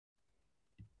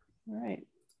All right.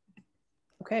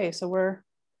 Okay, so we're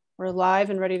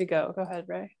live and ready to go. Go ahead,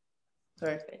 Ray.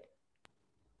 Perfect.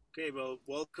 Okay, well,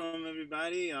 welcome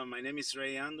everybody. My name is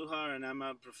Rey Andújar and I'm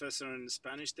a professor in the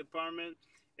Spanish department.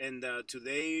 And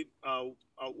today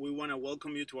we want to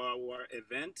welcome you to our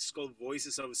event. It's called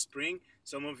Voices of Spring.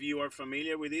 Some of you are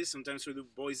familiar with this. Sometimes we do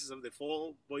Voices of the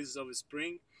Fall, Voices of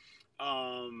Spring.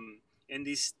 And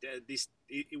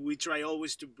we try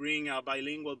always to bring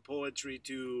bilingual poetry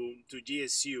to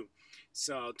GSU.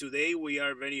 So today we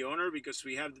are very honored because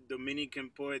we have the Dominican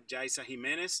poet Yaissa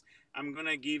Jiménez. I'm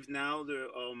gonna give now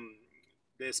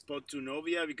the spot to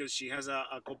Novia because she has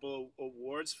a couple of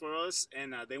words for us,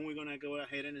 and then we're gonna go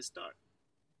ahead and start.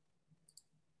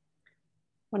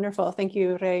 Wonderful, thank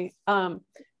you, Rey.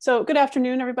 So good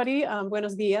afternoon, everybody.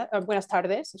 Buenos dias, or buenas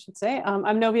tardes, I should say.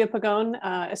 I'm Novia Pagone,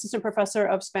 Assistant Professor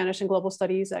of Spanish and Global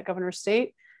Studies at Governor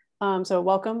State. So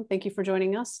welcome, thank you for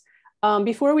joining us.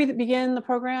 Before we begin the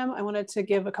program, I wanted to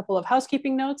give a couple of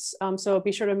housekeeping notes. So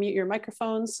be sure to mute your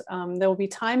microphones. There will be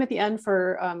time at the end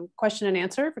for question and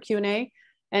answer for Q&A,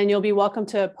 and you'll be welcome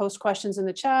to post questions in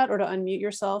the chat or to unmute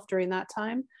yourself during that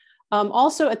time.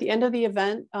 Also, at the end of the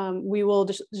event, we will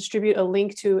distribute a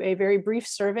link to a very brief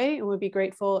survey, and would be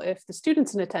grateful if the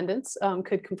students in attendance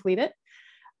could complete it.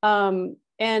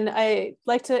 And I'd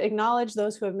like to acknowledge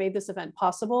those who have made this event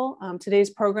possible.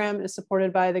 Today's program is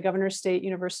supported by the Governor State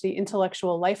University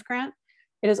Intellectual Life Grant.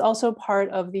 It is also part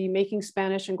of the Making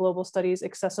Spanish and Global Studies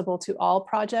Accessible to All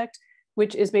project,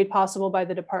 which is made possible by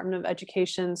the Department of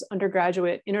Education's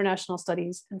Undergraduate International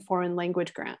Studies and Foreign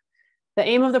Language Grant. The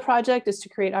aim of the project is to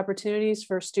create opportunities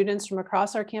for students from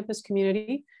across our campus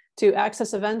community to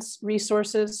access events,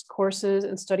 resources, courses,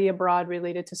 and study abroad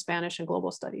related to Spanish and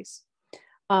global studies.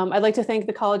 I'd like to thank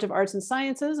the College of Arts and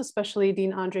Sciences, especially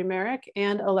Dean Andre Merrick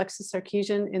and Alexis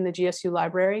Sarkeesian in the GSU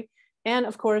Library. And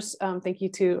of course, thank you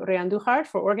to Rey Andújar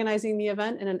for organizing the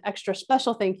event, and an extra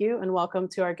special thank you and welcome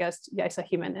to our guest, Yaissa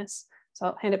Jiménez. So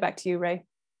I'll hand it back to you, Rey.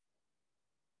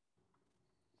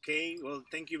 Okay, well,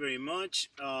 thank you very much.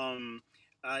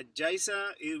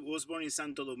 Yaissa was born in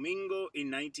Santo Domingo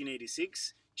in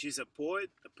 1986. She's a poet,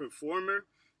 a performer.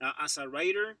 As a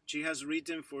writer, she has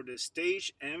written for the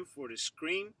stage and for the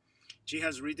screen. She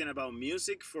has written about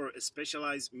music for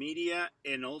specialized media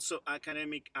and also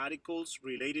academic articles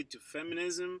related to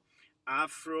feminism,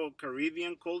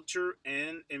 Afro-Caribbean culture,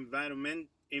 and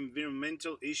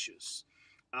environmental issues.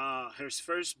 Her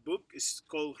first book is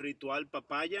called Ritual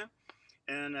Papaya,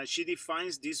 and she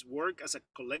defines this work as a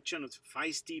collection of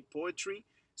feisty poetry.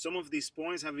 Some of these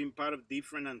poems have been part of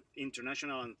different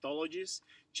international anthologies.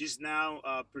 She's now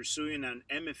pursuing an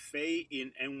MFA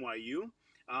in NYU.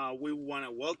 We want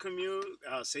to welcome you,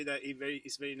 say that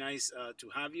it's very nice to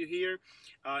have you here.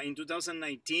 In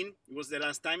 2019, it was the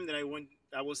last time that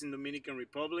I was in Dominican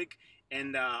Republic,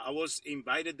 and I was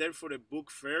invited there for a book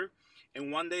fair. And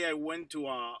one day I went to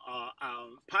a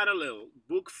parallel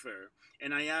book fair,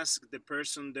 and I asked the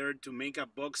person there to make a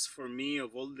box for me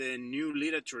of all the new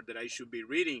literature that I should be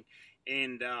reading.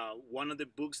 And one of the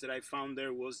books that I found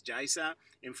there was Yaissa.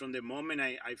 And from the moment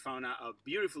I found a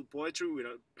beautiful poetry with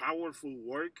a powerful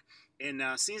work. And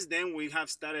since then, we have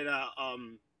started a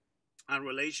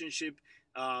relationship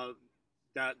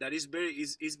that is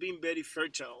been very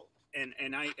fertile.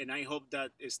 And I hope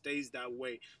that it stays that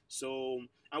way. So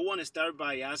I want to start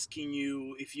by asking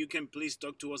you if you can please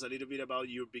talk to us a little bit about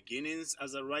your beginnings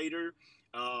as a writer,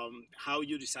 how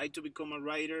you decide to become a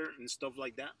writer and stuff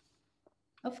like that.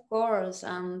 Of course.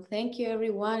 Thank you,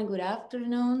 everyone. Good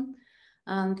afternoon.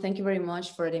 Thank you very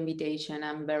much for the invitation.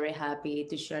 I'm very happy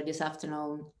to share this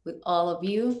afternoon with all of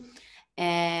you.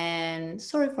 And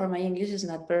sorry for my English is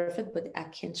not perfect, but I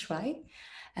can try.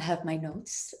 I have my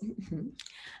notes.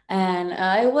 And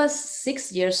I was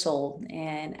 6 years old,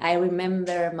 and I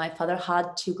remember my father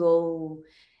had to go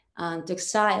to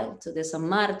exile to the San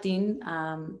Martin.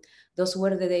 Those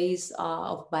were the days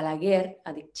of Balaguer,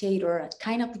 a dictator, a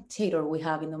kind of dictator we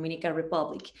have in Dominican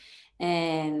Republic.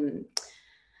 And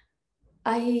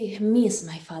I miss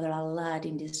my father a lot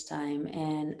in this time,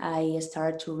 and I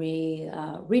started to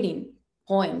reading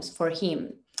poems for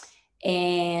him.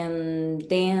 And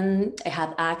then I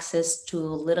had access to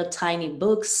little tiny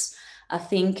books. I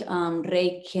think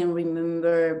Rey can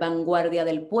remember Vanguardia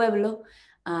del Pueblo,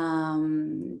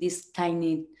 these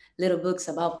tiny little books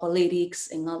about politics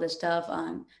and all the stuff.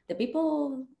 And the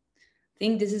people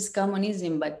think this is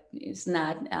communism, but it's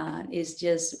not. It's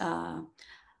just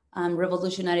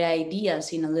revolutionary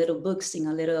ideas in a little books, in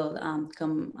a little,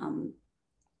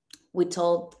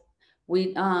 we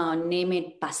name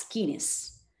it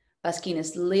pasquines.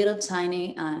 Pasquines, little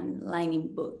tiny and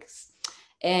lining books.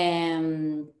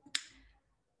 And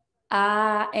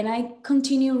And I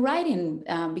continue writing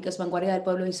because Vanguardia del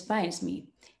Pueblo inspires me.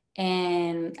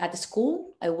 And at the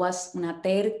school, I was una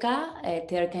terca.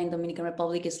 Terca in Dominican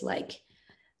Republic is like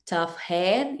tough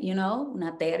head, you know,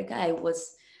 una terca. I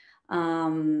was,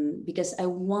 because I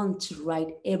want to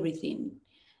write everything.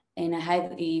 And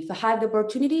if I have the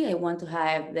opportunity, I want to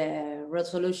have the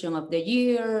resolution of the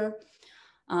year,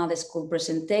 the school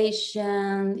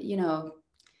presentation, you know.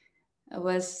 It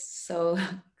was so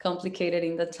complicated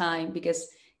in the time because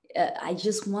I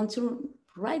just want to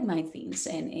write my things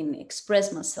and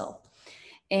express myself.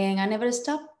 And I never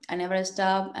stop.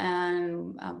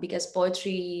 And because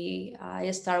poetry,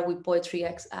 I started with poetry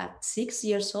at 6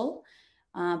 years old.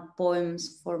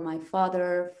 Poems for my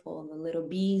father, for the little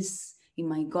bees in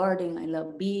my garden. I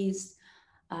love bees.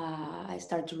 I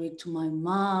started to read to my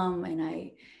mom, and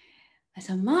I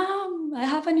said, "Mom, I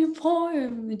have a new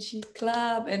poem." And she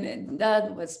clapped, and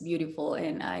that was beautiful.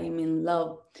 And I'm in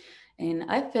love. And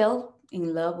I fell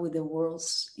in love with the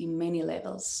words in many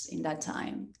levels in that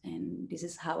time. And this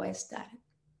is how I started.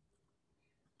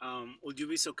 Would you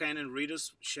be so kind and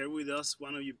share with us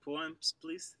one of your poems,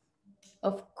 please?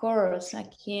 Of course, I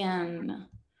can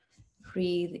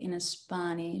read in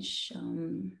Spanish.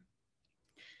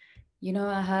 You know,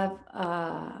 I have,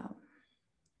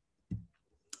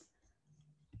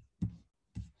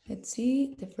 let's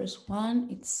see, the first one,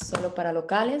 it's solo para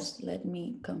locales. Let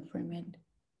me confirm it.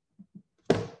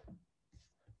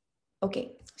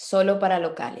 Okay, solo para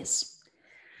locales.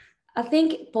 I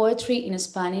think poetry in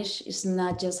Spanish is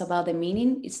not just about the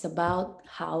meaning, it's about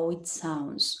how it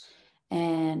sounds.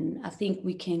 And I think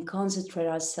we can concentrate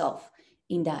ourselves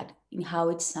in that, in how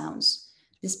it sounds.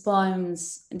 This poem,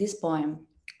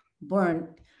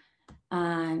 Born,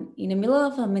 and in the middle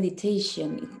of a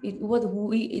meditation, it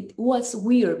was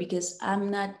weird because I'm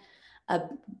not a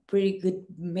pretty good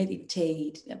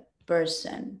meditate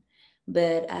person,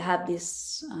 but I have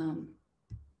this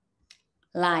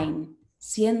line,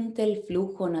 siente el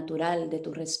flujo natural de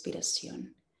tu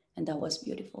respiración. And that was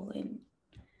beautiful. And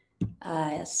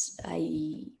as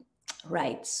I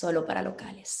write solo para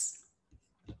locales.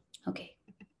 Okay.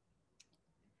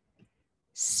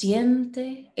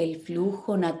 Siente el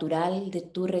flujo natural de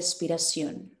tu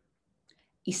respiración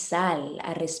y sal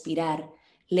a respirar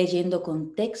leyendo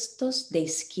contextos de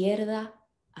izquierda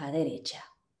a derecha.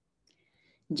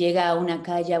 Llega a una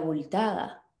calle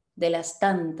abultada de las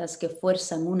tantas que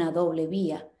fuerzan una doble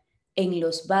vía en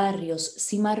los barrios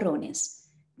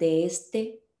cimarrones de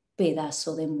este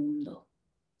pedazo de mundo.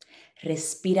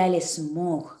 Respira el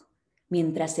smog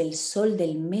mientras el sol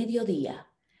del mediodía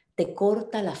te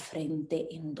corta la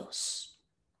frente en dos.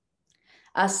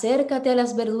 Acércate a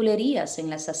las verdulerías en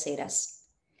las aceras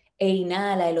e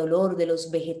inhala el olor de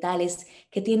los vegetales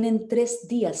que tienen 3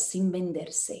 días sin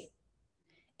venderse.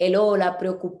 El hola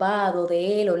preocupado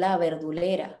de él o la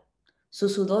verdulera, su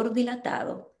sudor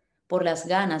dilatado por las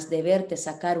ganas de verte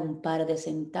sacar un par de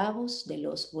centavos de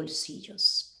los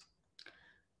bolsillos.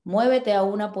 Muévete a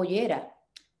una pollera.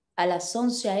 A las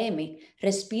 11 a.m.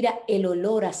 respira el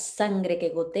olor a sangre que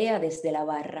gotea desde la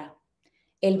barra.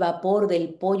 El vapor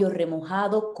del pollo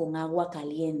remojado con agua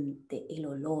caliente, el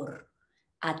olor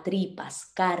a tripas,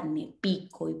 carne,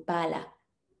 pico y pala,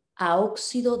 a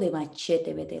óxido de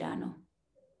machete veterano.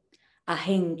 A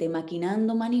gente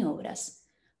maquinando maniobras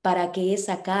para que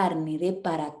esa carne dé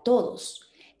para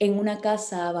todos en una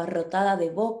casa abarrotada de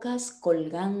bocas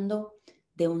colgando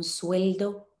de un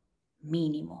sueldo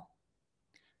mínimo.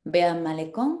 Ve al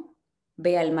malecón,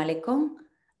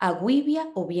 a Guibia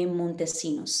o bien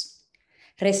Montesinos.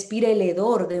 Respira el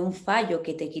hedor de un fallo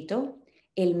que te quitó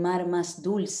el mar más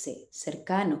dulce,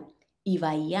 cercano y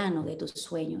bahiano de tus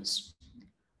sueños.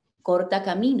 Corta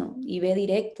camino y ve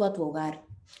directo a tu hogar,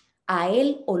 a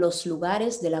él o los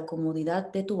lugares de la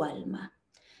comodidad de tu alma,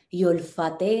 y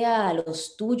olfatea a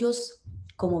los tuyos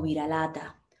como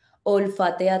viralata.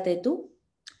 Olfatéate tú.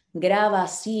 Graba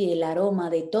así el aroma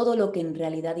de todo lo que en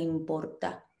realidad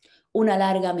importa, una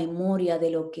larga memoria de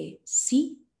lo que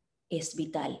sí es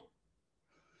vital.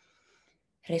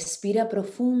 Respira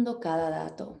profundo cada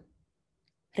dato,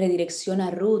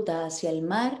 redirecciona ruta hacia el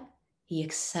mar y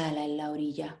exhala en la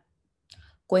orilla.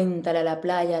 Cuéntale a la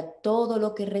playa todo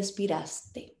lo que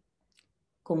respiraste.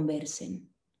 Conversen.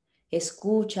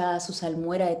 Escucha a su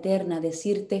salmuera eterna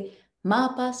decirte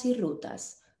mapas y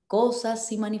rutas,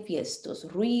 cosas y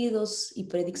manifiestos, ruidos y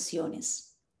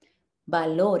predicciones,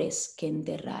 valores que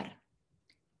enterrar.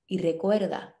 Y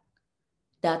recuerda,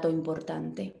 dato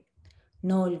importante,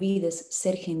 no olvides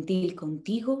ser gentil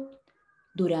contigo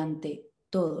durante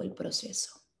todo el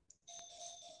proceso.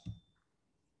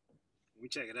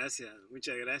 Muchas gracias.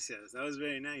 Muchas gracias. That was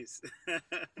very nice.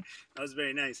 That was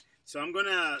very nice. So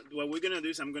what we're gonna do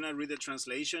is I'm gonna read the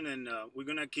translation, and we're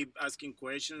gonna keep asking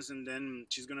questions, and then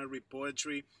she's gonna read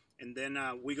poetry, and then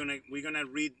we're gonna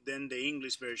read then the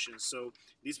English version. So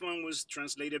this one was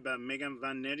translated by Megan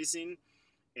Van Nedison,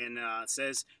 and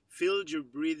says, "Feel your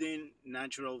breathing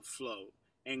natural flow,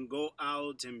 and go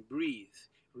out and breathe.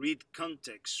 Read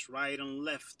context, right and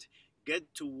left.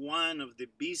 Get to one of the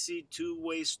busy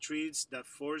two-way streets that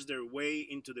force their way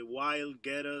into the wild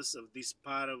ghettos of this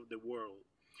part of the world.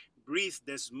 Breathe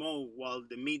the smoke while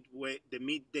the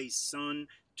midday sun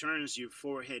turns your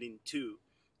forehead in two.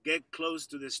 Get close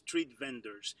to the street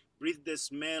vendors. Breathe the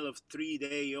smell of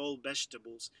 3-day-old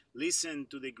vegetables. Listen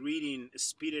to the greeting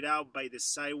spitted out by the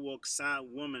sidewalk sad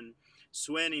woman,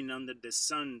 sweating under the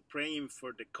sun, praying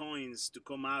for the coins to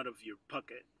come out of your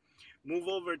pocket. Move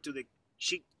over to the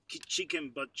chicken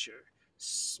butcher.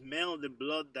 Smell the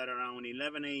blood that around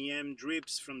 11 a.m.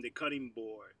 drips from the cutting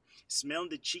board. Smell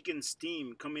the chicken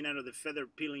steam coming out of the feather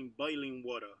peeling boiling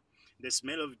water. The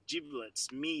smell of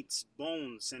giblets, meats,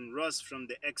 bones, and rust from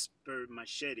the expert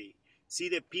machete. See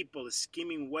the people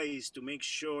scheming ways to make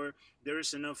sure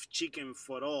there's enough chicken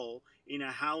for all in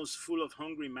a house full of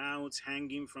hungry mouths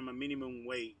hanging from a minimum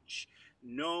wage.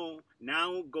 No,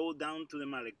 now go down to the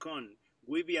Malecon,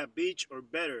 Guibia Beach, or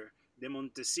better, the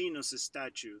Montesinos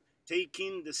statue. Take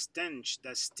in the stench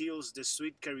that steals the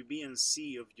sweet Caribbean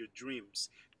sea of your dreams.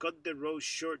 Cut the road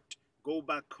short, go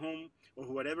back home, or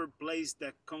whatever place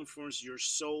that comforts your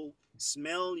soul.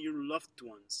 Smell your loved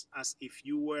ones as if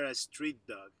you were a street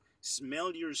dog.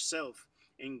 Smell yourself.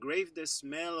 Engrave the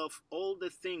smell of all the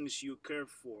things you care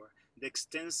for, the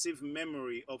extensive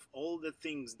memory of all the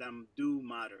things that do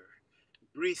matter.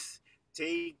 Breathe.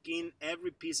 Take in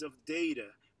every piece of data.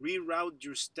 Reroute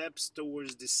your steps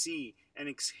towards the sea and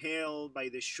exhale by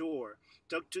the shore.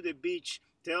 Talk to the beach.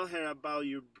 Tell her about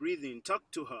your breathing. Talk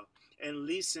to her and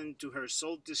listen to her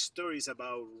salty stories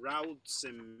about routes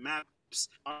and maps,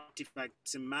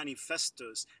 artifacts and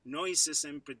manifestos, noises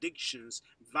and predictions,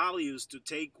 values to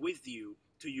take with you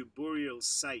to your burial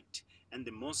site. And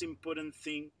the most important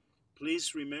thing,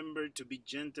 please remember to be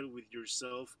gentle with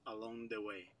yourself along the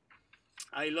way.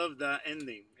 I love that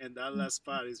ending, and that last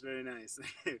part is very nice.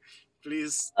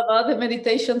 Please. About the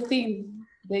meditation thing.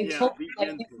 They Yeah, told be me like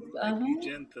gentle. this. Like, be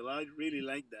gentle. I really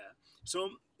like that. So,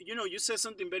 you said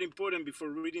something very important before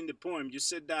reading the poem. You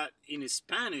said that in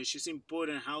Spanish, it's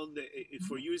important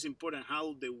for you, it's important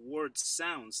how the word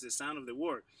sounds, the sound of the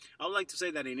word. I would like to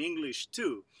say that in English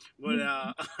too, but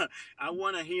I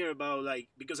want to hear about, like,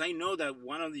 because I know that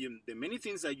one of the many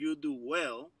things that you do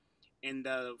well, and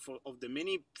of the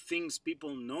many things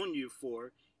people known you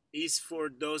for, is for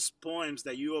those poems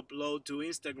that you upload to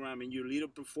Instagram and your little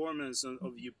performance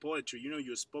of your poetry,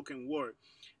 your spoken word.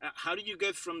 How do you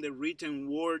get from the written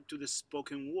word to the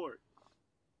spoken word?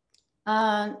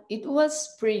 It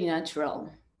was pretty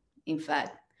natural, in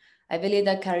fact. I believe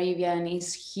that Caribbean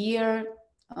is here,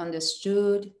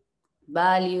 understood,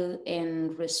 valued,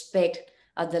 and respect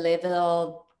at the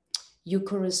level you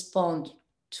correspond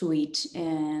to it.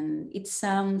 And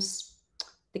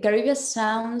the Caribbean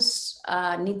sounds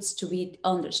needs to be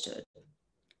understood.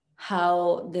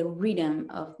 How the rhythm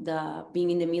of being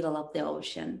in the middle of the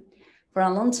ocean. For a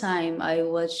long time, I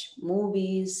watched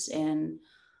movies and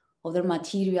other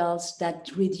materials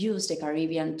that reduce the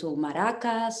Caribbean to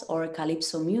maracas or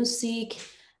calypso music,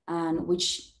 and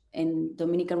which in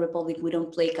Dominican Republic, we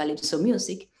don't play calypso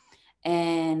music.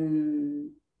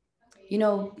 And,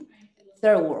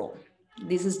 third world.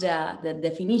 This is the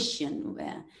definition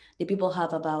the people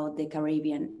have about the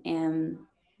Caribbean. And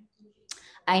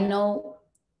I know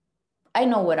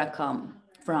where I come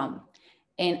from,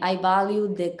 and I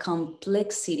value the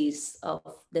complexities of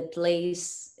the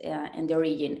place and the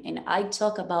origin. And I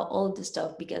talk about all this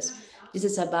stuff because this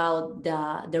is about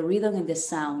the rhythm and the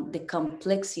sound, the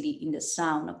complexity in the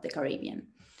sound of the Caribbean.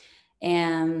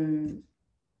 And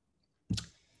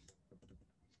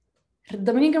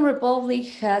Dominican Republic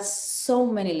has so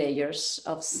many layers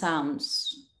of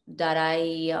sounds that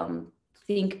I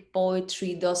think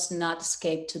poetry does not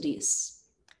escape to this.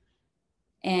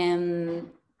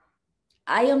 And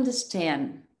I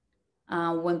understand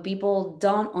when people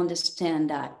don't understand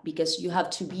that, because you have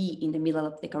to be in the middle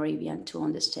of the Caribbean to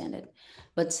understand it.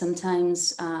 But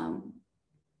sometimes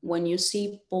when you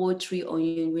see poetry, or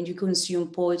when you consume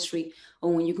poetry,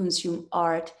 or when you consume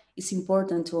art, it's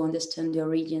important to understand the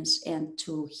origins and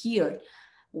to hear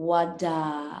what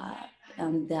the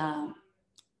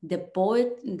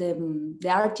poet, the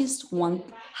artist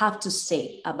have to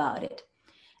say about it.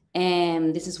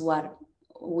 And this is what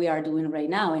we are doing right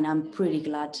now, and I'm pretty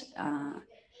glad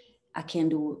I can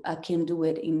do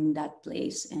it in that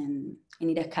place and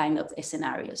in that kind of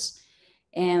scenarios.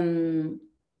 And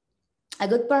a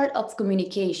good part of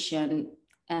communication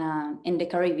in the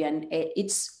Caribbean,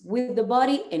 it's with the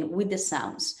body and with the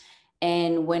sounds.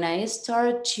 And when I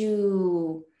start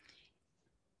to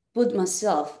put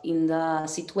myself in the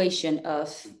situation of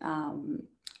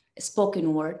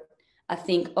spoken word, I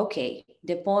think, okay,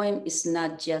 the poem is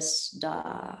not just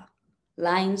the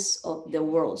lines of the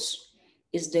words,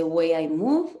 it's the way I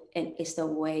move, and it's the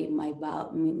way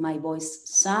my voice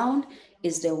sound,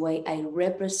 is the way I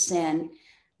represent,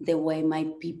 the way my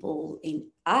people, and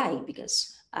I,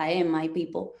 because I am my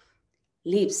people,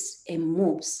 lives and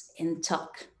moves and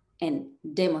talk and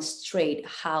demonstrate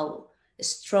how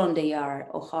strong they are,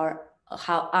 or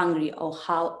how angry, or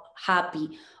how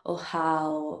happy, or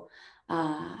how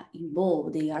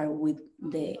involved they are with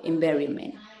the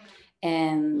environment.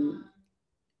 And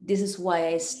this is why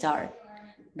I start.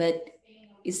 But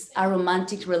it's a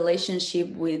romantic relationship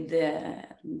with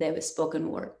the spoken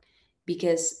word,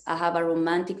 because I have a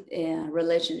romantic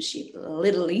relationship,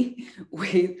 literally,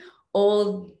 with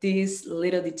all these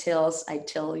little details I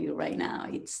tell you right now.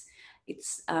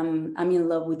 I'm in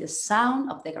love with the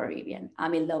sound of the Caribbean.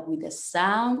 I'm in love with the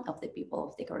sound of the people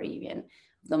of the Caribbean,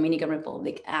 Dominican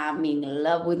Republic. I'm in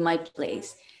love with my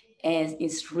place, and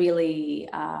it's really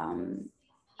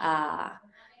a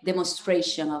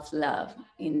demonstration of love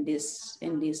in this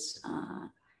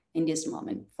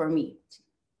moment for me.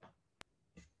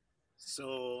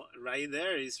 So right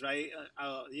there is right.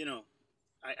 You know,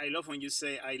 I love when you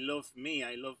say I love me,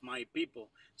 I love my people.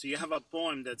 So you have a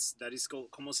poem that is called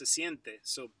 "Cómo se siente."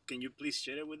 So can you please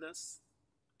share it with us?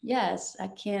 Yes, I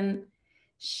can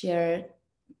share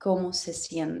cómo se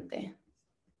siente.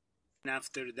 And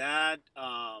after that,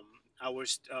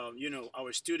 you know,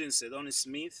 our student Sedona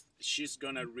Smith, she's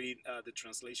gonna read the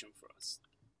translation for us.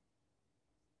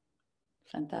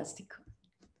 Fantástico.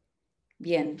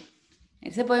 Bien.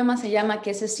 Ese poema se llama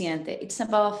 ¿Qué se siente? It's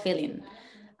about a feeling.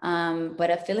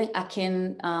 But a feeling, I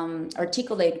can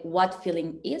articulate what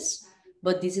feeling is,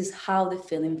 but this is how the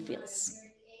feeling feels.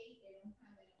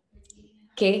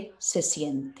 ¿Qué se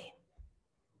siente?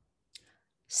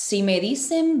 Si me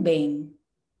dicen ven,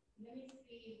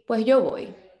 pues yo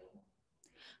voy.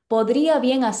 Podría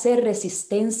bien hacer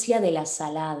resistencia de la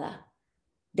salada,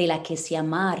 de la que se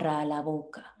amarra a la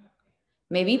boca.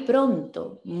 Me vi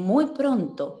pronto, muy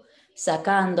pronto,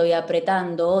 sacando y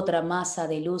apretando otra masa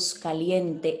de luz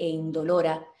caliente e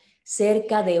indolora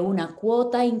cerca de una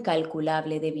cuota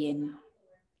incalculable de bien.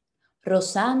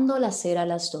 Rozando la cera a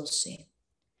las 12,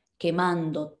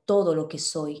 quemando todo lo que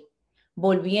soy,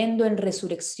 volviendo en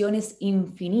resurrecciones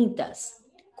infinitas,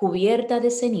 cubierta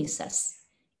de cenizas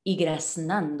y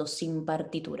graznando sin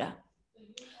partitura.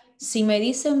 Si me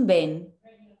dicen ven,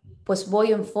 pues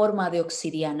voy en forma de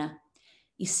obsidiana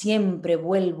y siempre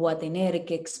vuelvo a tener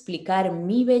que explicar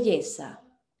mi belleza,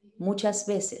 muchas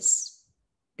veces,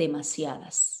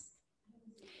 demasiadas.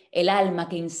 El alma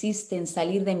que insiste en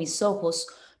salir de mis ojos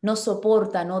no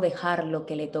soporta no dejar lo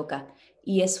que le toca,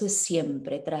 y eso es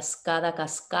siempre tras cada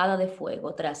cascada de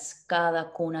fuego, tras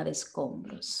cada cuna de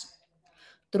escombros.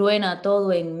 Truena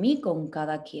todo en mí con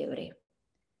cada quiebre.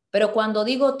 Pero cuando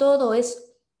digo todo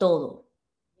es todo.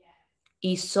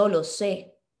 Y solo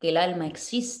sé que el alma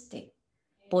existe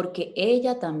porque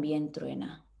ella también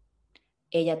truena.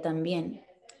 Ella también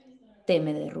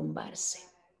teme derrumbarse.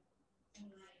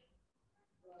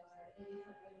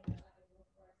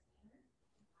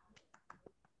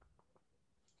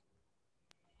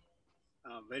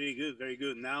 Very good, very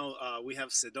good. Now we have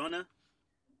Sedona.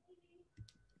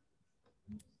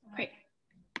 Great.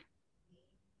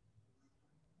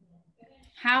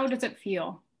 How does it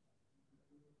feel?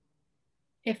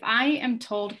 If I am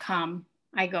told come,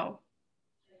 I go.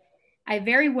 I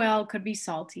very well could be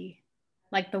salty,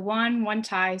 like the one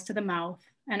ties to the mouth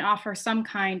and offer some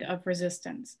kind of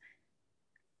resistance.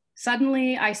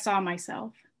 Suddenly I saw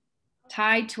myself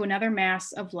tied to another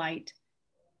mass of light,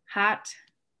 hot,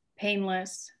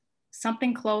 painless,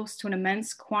 something close to an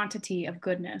immense quantity of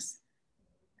goodness.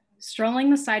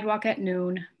 Strolling the sidewalk at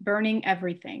noon, burning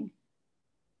everything.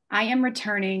 I am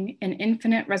returning in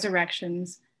infinite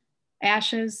resurrections,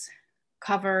 ashes,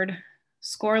 covered,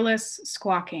 scoreless,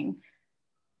 squawking.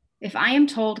 If I am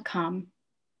told come,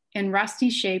 in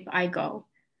rusty shape I go,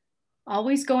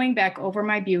 always going back over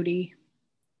my beauty,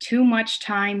 too much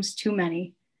times too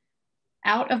many.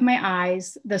 Out of my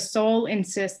eyes, the soul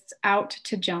insists out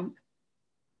to jump.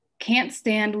 Can't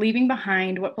stand leaving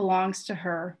behind what belongs to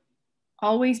her,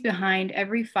 always behind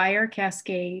every fire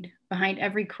cascade, behind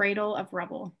every cradle of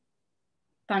rubble.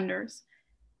 Thunders.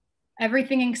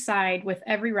 Everything inside with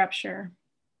every rupture.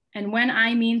 And when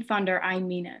I mean thunder, I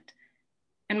mean it.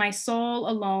 And my soul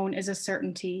alone is a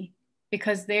certainty,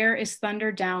 because there is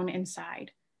thunder down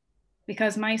inside,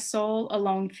 because my soul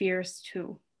alone fears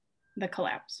too, the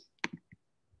collapse.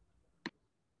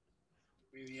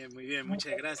 Muy bien.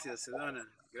 Muchas gracias, Sedona.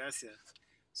 Gracias.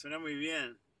 Suena muy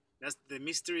bien. That's the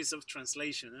mysteries of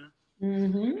translation, huh?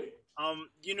 Mm-hmm.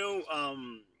 You know,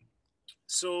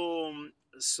 so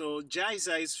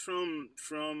Yaissa is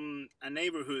from a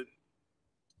neighborhood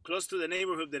close to the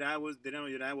neighborhood that I was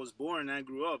born. I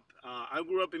grew up. I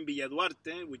grew up in Villa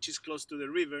Duarte, which is close to the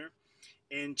river,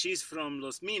 and she's from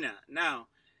Los Mina. Now,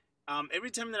 every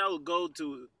time that I will go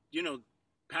to,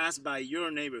 pass by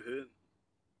your neighborhood,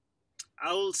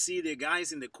 I will see the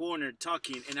guys in the corner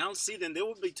talking, and I'll see them. They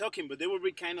will be talking, but they will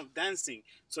be kind of dancing.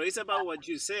 So it's about what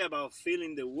you say about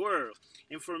feeling the world.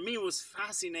 And for me, it was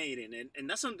fascinating. And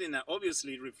that's something that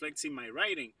obviously reflects in my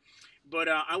writing. But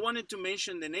I wanted to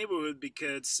mention the neighborhood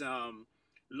because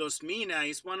Los Mina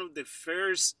is one of the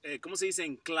first, ¿cómo se dice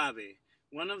enclave?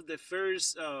 One of the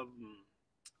first,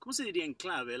 ¿cómo se diría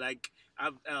enclave? Like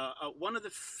one of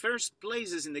the first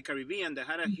places in the Caribbean that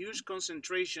had a huge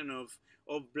concentration of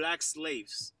black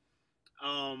slaves.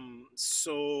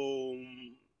 So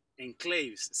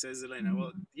enclaves, says Elena.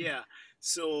 Well, yeah.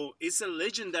 So it's a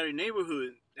legendary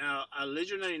neighborhood,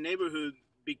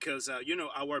 because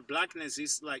our blackness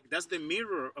is like, that's the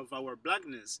mirror of our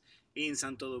blackness in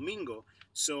Santo Domingo.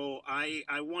 So I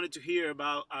wanted to hear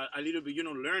about a little bit,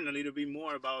 learn a little bit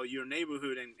more about your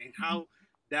neighborhood and how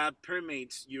that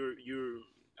permeates your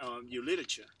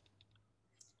literature.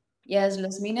 Yes,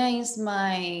 Los Mina is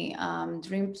my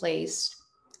dream place,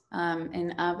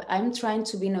 and I'm trying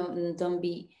to be not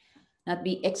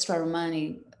be extra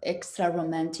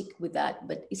romantic with that,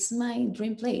 but it's my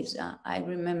dream place. I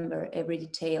remember every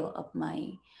detail of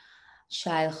my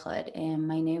childhood, and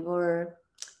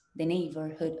the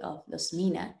neighborhood of Los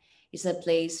Mina is a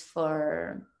place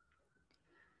for.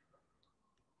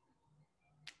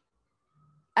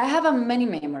 I have many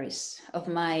memories of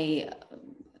me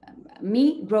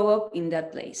grow up in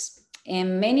that place,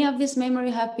 and many of these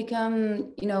memories have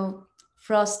become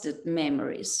frosted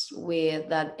memories with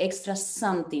that extra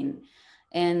something,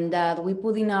 and that we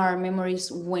put in our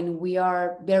memories when we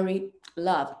are very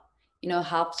loved,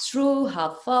 half true,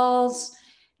 half false,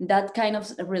 that kind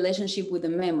of relationship with the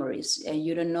memories.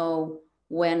 You don't know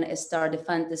when start the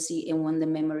fantasy and when the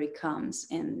memory comes.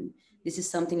 And this is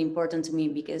something important to me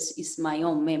because it's my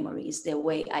own memory, it's the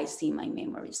way I see my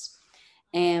memories.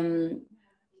 And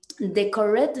the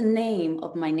correct name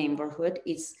of my neighborhood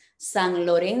is San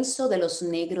Lorenzo de los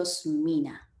Negros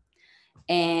Mina.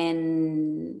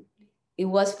 And it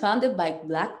was founded by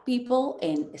Black people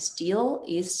and still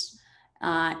is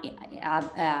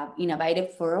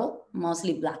innovated for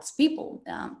mostly Black people.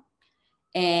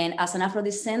 And as an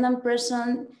Afro-descendant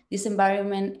person, this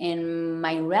environment and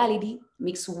my reality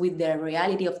mixed with the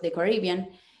reality of the Caribbean,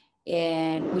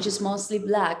 and which is mostly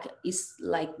Black, is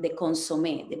like the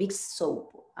consommé, the big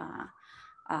soap.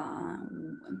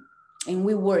 And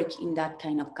we work in that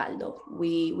kind of caldo.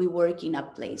 We work in a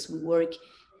place. We work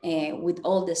with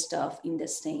all the stuff in the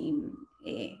same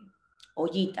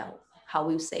ollita, how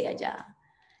we say allá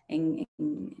in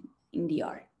the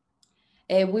art.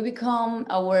 We become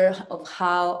aware of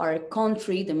how our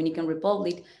country, Dominican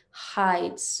Republic,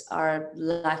 hides our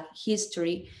Black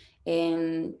history.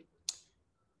 And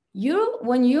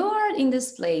when you are in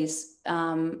this place,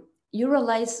 you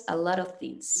realize a lot of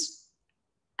things.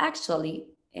 Actually,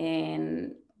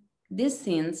 and these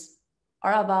things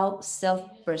are about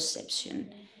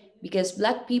self-perception, because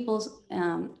Black people,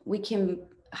 we can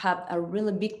have a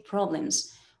really big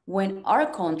problems when our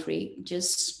country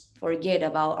just forget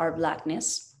about our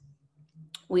Blackness.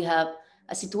 We have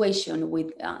a situation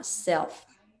with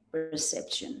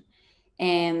self-perception,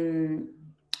 and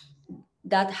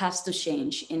that has to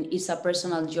change, and it's a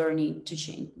personal journey to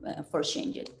change, for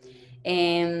change it.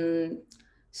 And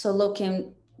so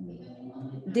looking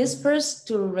this first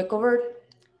to recover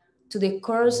to the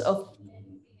course of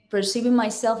perceiving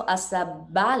myself as a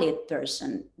valid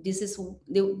person. This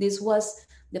was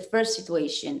the first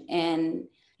situation, and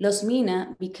Los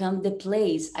Mina become the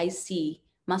place I see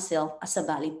myself as a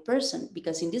valid person,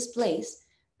 because in this place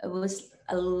I was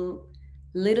a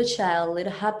little child,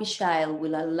 little happy child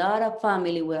with a lot of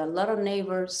family, with a lot of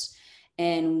neighbors,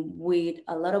 and with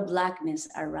a lot of Blackness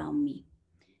around me.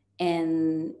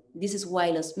 And this is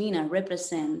why Los Mina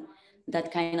represent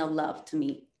that kind of love to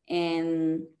me.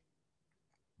 And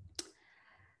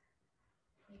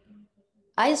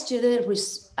I studied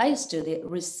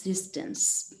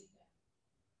resistance,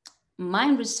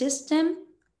 mind resistance,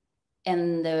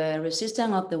 and the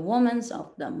resistance of the women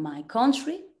of my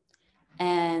country,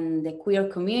 and the queer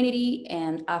community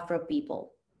and Afro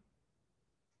people.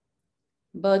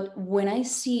 But when I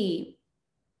see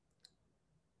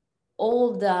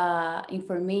all the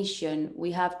information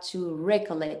we have to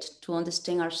recollect to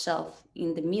understand ourselves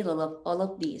in the middle of all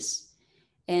of this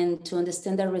and to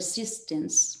understand the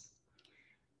resistance,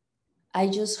 I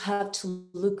just have to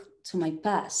look to my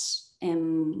past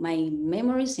and my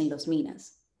memories in Los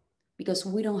Minas, because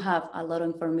we don't have a lot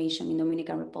of information in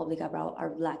Dominican Republic about our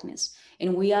Blackness.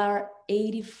 And we are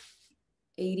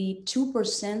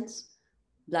 82%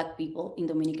 Black people in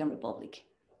Dominican Republic.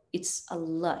 It's a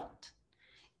lot.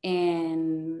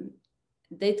 And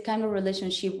that kind of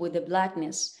relationship with the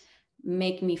Blackness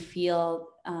make me feel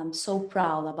so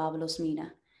proud about Los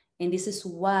Minas. And this is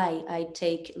why I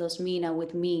take Los Minas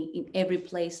with me in every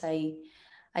place I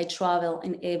travel,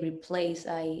 in every place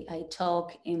I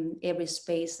talk, in every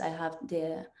space I have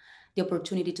the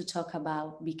opportunity to talk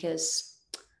about. Because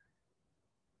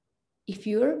if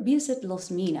you visit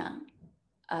Los Minas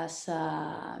as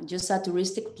just a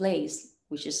touristic place,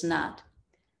 which is not,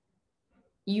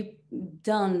 you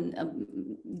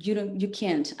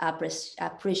can't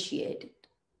appreciate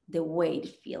the way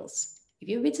it feels. If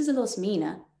you visit Los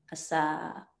Minas as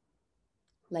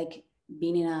like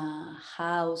being in a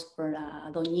house for a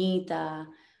doñita,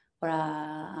 for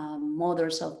a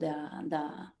mothers of the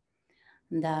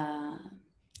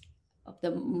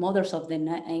mothers of the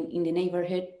in the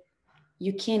neighborhood,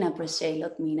 you can appreciate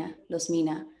Los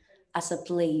Minas as a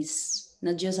place,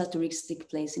 not just a touristic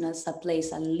place, as a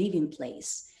place, a living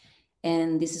place.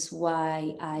 And this is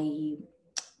why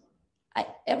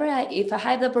if I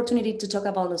have the opportunity to talk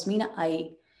about Los Minas,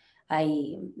 I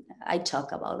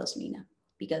talk about Los Minas,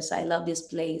 because I love this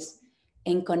place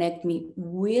and connect me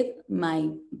with my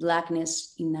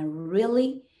Blackness in a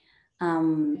really,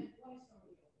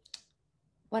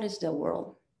 what is the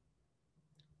word?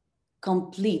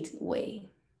 Complete way.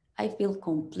 I feel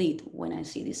complete when I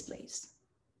see this place.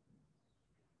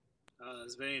 Oh,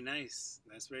 that's very nice.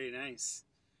 That's very nice.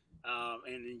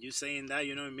 And you saying that,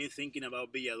 me thinking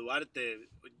about Villa Duarte,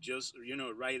 just,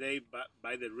 right there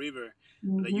by the river,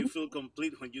 that you feel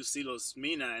complete when you see Los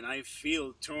Minas, and I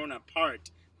feel torn apart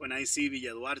when I see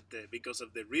Villa Duarte because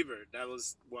of the river. That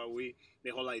was the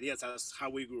whole idea. That's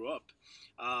how we grew up.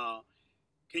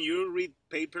 Can you read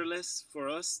Paperless for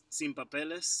us, Sin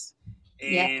Papeles?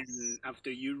 And yes,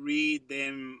 after you read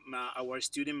them, our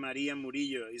student Maria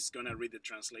Murillo is going to read the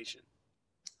translation.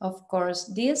 Of course,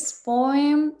 this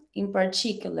poem in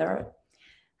particular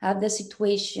have the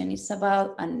situation. It's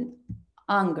about an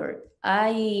anger.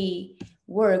 I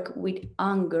work with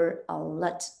anger a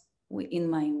lot in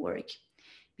my work,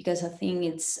 because I think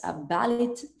it's a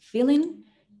valid feeling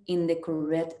in the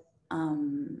correct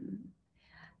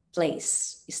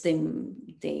place. It's the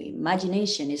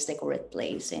imagination is the correct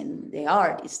place, and the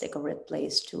art is the correct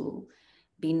place to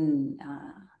be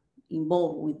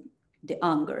involved with the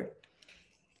anger.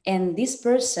 And this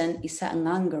person is an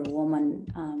anger woman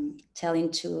telling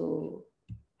to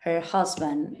her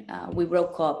husband, we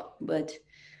broke up, but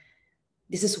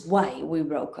this is why we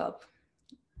broke up.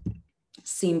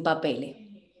 Sin papeles.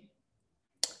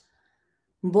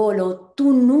 Bolo,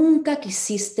 tú nunca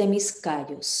quisiste mis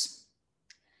callos,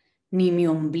 ni mi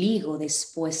ombligo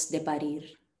después de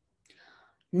parir.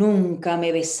 Nunca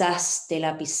me besaste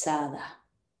la pisada.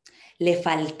 Le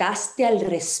faltaste al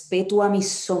respeto a mi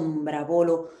sombra,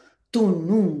 Bolo. Tú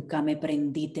nunca me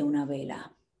prendiste una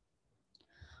vela.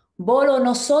 Bolo,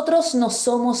 nosotros no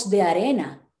somos de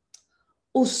arena.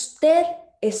 Usted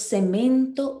es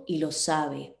cemento y lo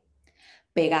sabe.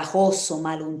 Pegajoso,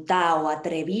 maluntao,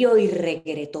 atrevido y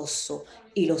regretoso,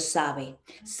 y lo sabe.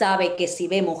 Sabe que si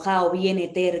ve mojado viene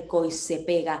terco y se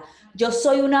pega. Yo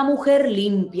soy una mujer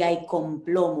limpia y con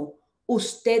plomo.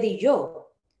 Usted y yo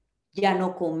ya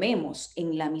no comemos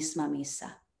en la misma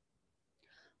mesa.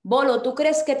 Bolo, ¿tú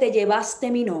crees que te llevaste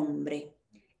mi nombre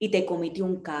y te comiste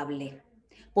un cable?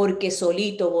 Porque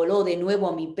solito voló de nuevo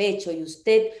a mi pecho y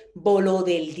usted voló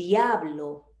del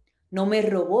diablo. No me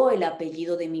robó el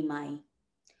apellido de mi mai.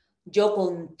 Yo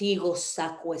contigo,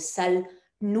 saco de sal,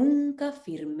 nunca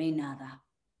firmé nada.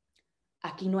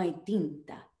 Aquí no hay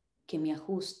tinta que me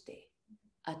ajuste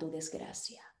a tu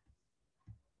desgracia.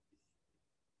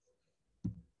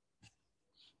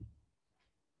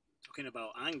 Talking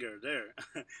about anger there.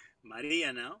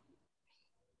 Maria now.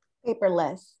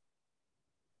 Paperless.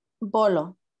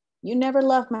 Bolo, you never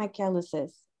loved my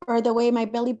calluses or the way my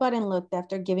belly button looked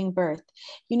after giving birth.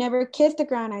 You never kissed the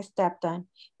ground I stepped on.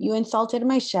 You insulted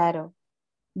my shadow.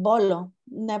 Bolo,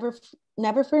 never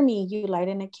for me you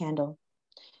lighten a candle.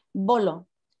 Bolo,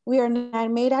 we are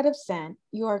not made out of sand.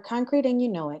 You are concrete and you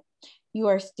know it. You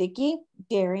are sticky,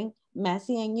 daring,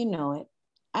 messy and you know it.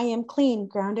 I am clean,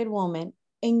 grounded woman,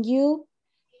 and you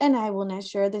and I will not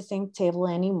share the same table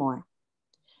anymore.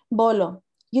 Bolo,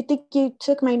 you think you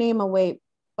took my name away,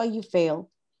 but you failed,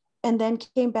 and then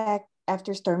came back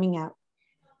after storming out.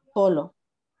 Bolo,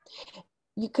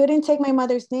 you couldn't take my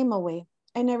mother's name away.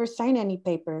 I never signed any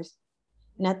papers.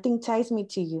 Nothing ties me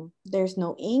to you. There's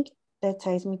no ink that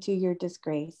ties me to your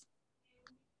disgrace.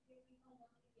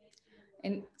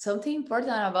 And something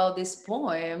important about this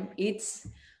poem, it's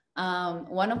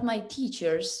one of my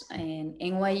teachers in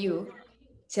NYU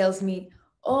tells me,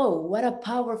 "Oh, what a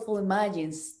powerful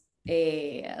imagine,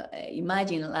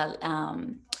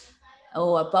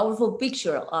 oh, a powerful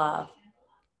picture of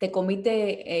te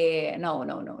comiste, no,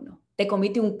 te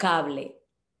comiste un cable."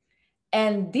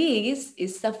 And this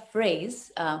is a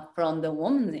phrase from the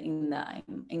woman in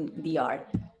the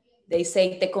art. They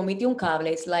say, te comiste un cable.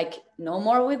 It's like, no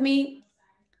more with me.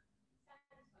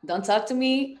 Don't talk to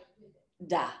me.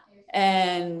 Da.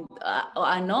 And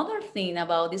another thing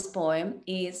about this poem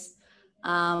is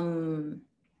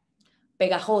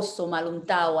pegajoso,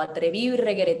 maluntao, atrevido y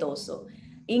regueretoso.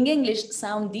 In English,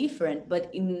 sound different, but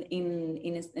in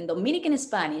Dominican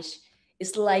Spanish,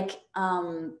 it's like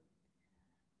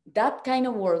that kind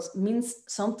of words means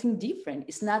something different.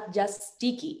 It's not just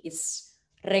sticky, it's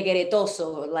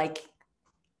regueretoso, like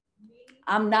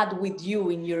I'm not with you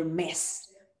in your mess.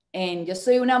 And yo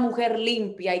soy una mujer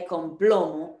limpia y con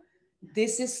plomo.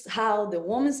 This is how the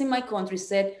women in my country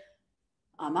said,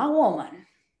 I'm a woman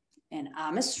and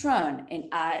I'm strong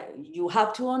and you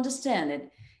have to understand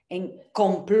it. And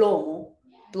con plomo,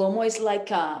 plomo is like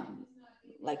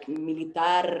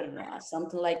militar,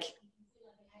 something like,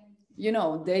 you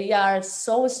know, they are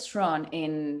so strong,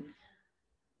 and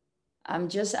I'm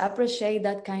just appreciate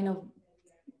that kind of,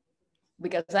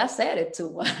 because I said it too.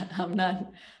 What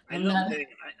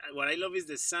I love is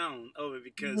the sound of it,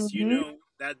 because you know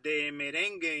that the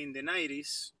merengue in the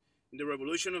 90s, the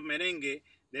revolution of merengue,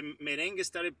 the merengue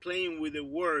started playing with the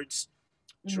words,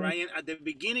 trying at the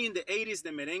beginning in the 80s,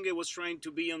 the merengue was trying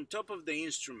to be on top of the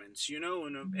instruments, you know,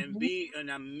 and be in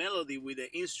a melody with the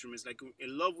instruments, like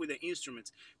in love with the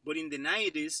instruments. But in the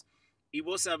 90s, it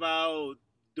was about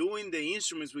doing the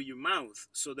instruments with your mouth,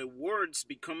 so the words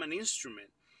become an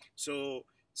instrument. So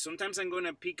sometimes I'm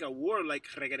gonna pick a word like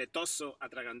regretoso,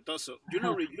 atragantoso. You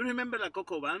know, you remember la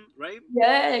Coco Band, right?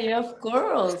 Yeah, of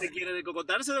course. Usted quiere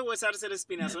decocotarse, de huesarse el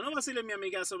espinazo. No vacile mi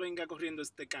amigazo, venga corriendo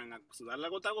este can a sudar la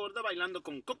gota gorda bailando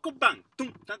con Coco Band.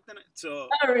 So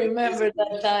I remember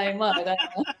that time. Oh,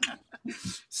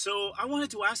 so I wanted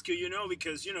to ask you, you know,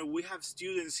 because, you know, we have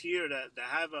students here that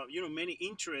have, you know, many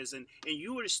interests, and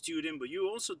you are a student, but you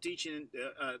also teaching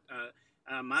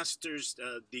a master's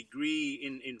degree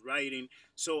in writing.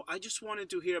 So I just wanted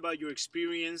to hear about your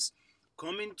experience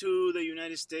coming to the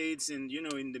United States and, you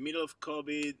know, in the middle of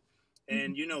COVID,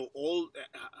 and, you know, all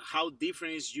how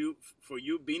different is for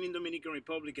you being in Dominican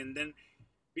Republic, and then,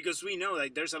 because we know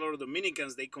like there's a lot of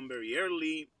Dominicans, they come very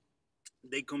early,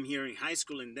 they come here in high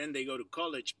school and then they go to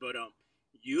college, but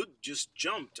you just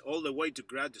jumped all the way to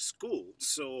grad school.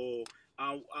 So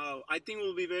I think it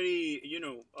will be very, you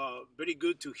know, very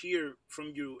good to hear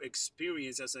from your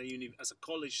experience as a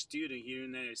college student here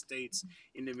in the United States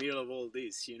in the middle of all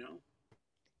this, you know.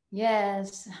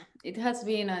 Yes, it has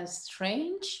been a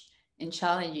strange and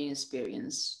challenging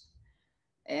experience.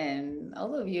 And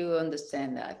all of you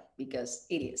understand that, because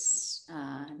it is.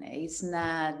 It's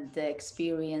not the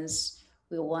experience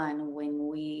we want when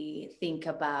we think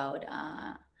about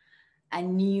a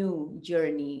new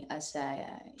journey as a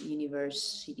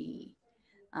university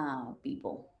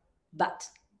people. But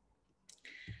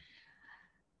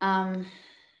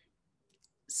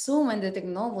Zoom and the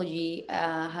technology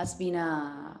has been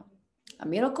a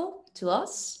miracle to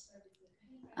us.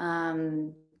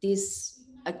 This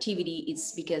activity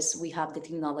is because we have the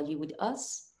technology with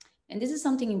us. And this is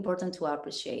something important to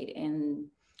appreciate.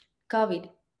 And COVID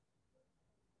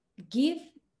give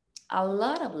a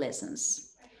lot of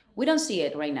lessons. We don't see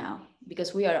it right now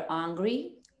because we are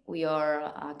angry, we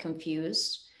are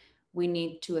confused. We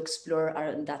need to explore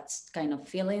that kind of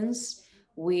feelings.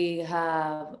 We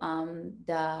have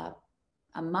the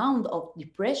amount of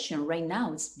depression right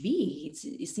now. It's big.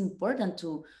 It's important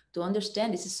to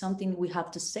understand this is something we have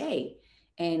to say,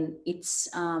 and it's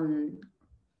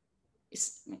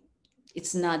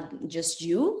not just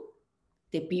you.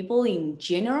 The people in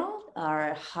general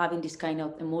are having this kind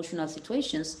of emotional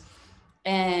situations,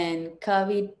 and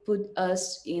COVID put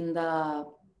us in the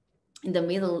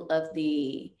middle of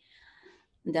the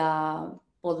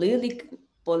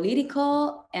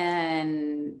political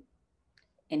and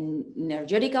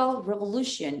energetical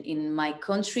revolution. In my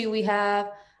country, we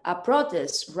have a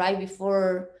protest right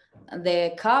before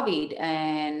the COVID,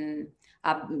 and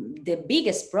the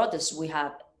biggest protest we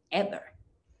have ever.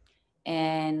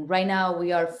 And right now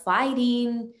we are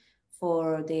fighting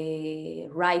for the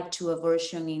right to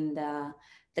abortion in the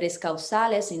tres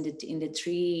causales, in the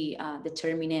three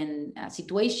determinant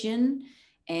situation.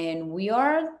 And we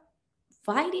are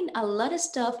fighting a lot of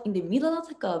stuff in the middle of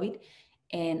the COVID.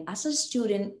 And as a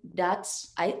student,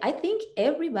 I think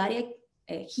everybody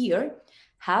here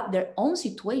have their own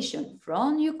situation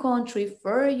from your country,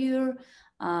 for your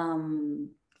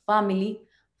family,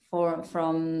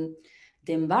 from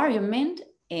the environment,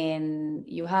 and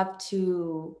you have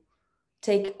to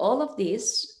take all of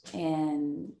this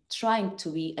and trying to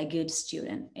be a good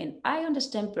student. And I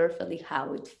understand perfectly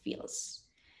how it feels,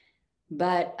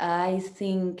 but I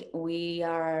think we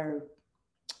are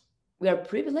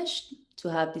privileged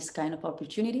to have this kind of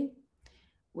opportunity.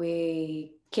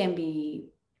 We can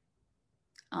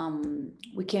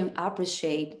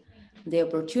appreciate the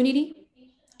opportunity,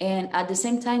 and at the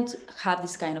same time to have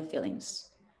this kind of feelings.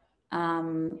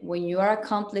 When you are a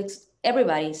complex,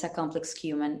 everybody is a complex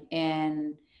human,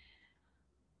 and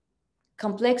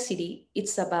complexity,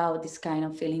 it's about this kind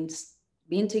of feelings,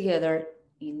 being together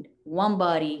in one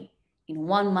body, in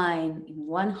one mind, in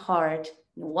one heart,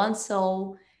 in one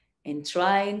soul, and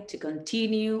trying to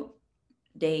continue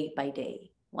day by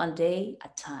day, one day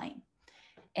at a time.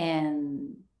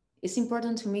 And it's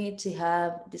important to me to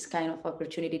have this kind of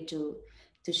opportunity to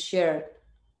share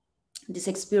this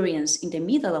experience in the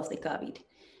middle of the COVID,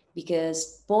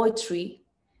 because poetry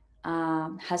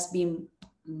has been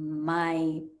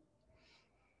my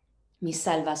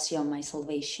salvation, my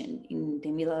salvation in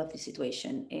the middle of the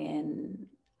situation. And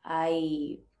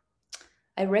I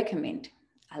recommend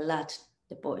a lot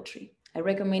the poetry. I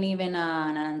recommend even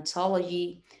an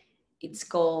anthology. It's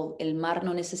called El Mar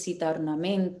No Necesita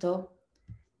Ornamento.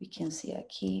 We can see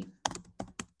aquí.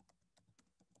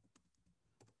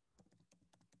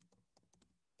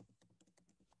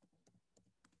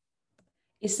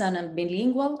 It's a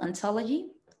bilingual anthology,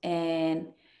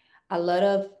 and a lot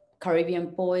of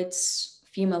Caribbean poets,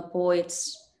 female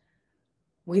poets,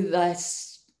 with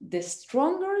the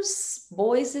strongest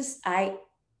voices I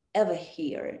ever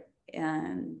hear.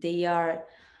 And they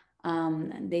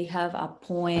have a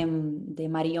poem, the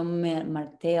Marion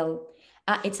Martel.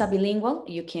 It's a bilingual.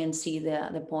 You can see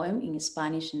the poem in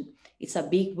Spanish, and it's a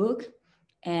big book.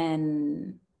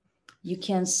 And you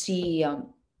can see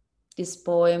this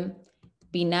poem,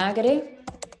 Vinagre,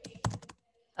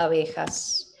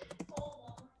 Abejas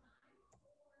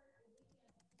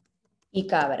y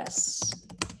Cabras.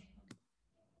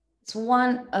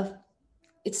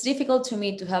 It's difficult to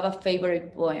me to have a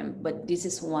favorite poem, but this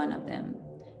is one of them.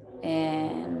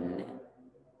 And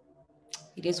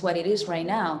it is what it is right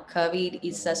now. COVID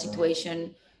is a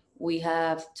situation we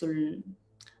have to,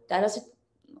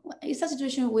 it's a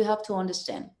situation we have to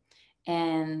understand.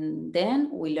 And then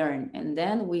we learn, and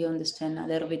then we understand a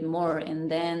little bit more,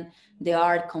 and then the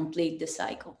art complete the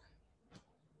cycle.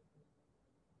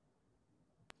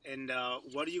 And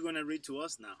what are you going to read to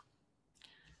us now?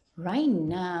 Right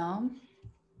now,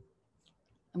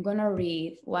 I'm going to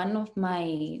read one of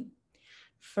my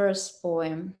first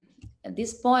poem.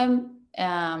 This poem,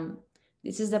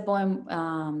 this is the poem,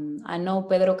 I know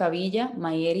Pedro Cavilla,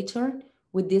 my editor,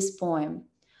 with this poem.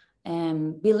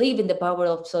 And believe in the power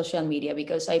of social media,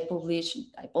 because I published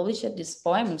this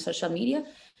poem on social media,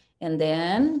 and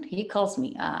then he calls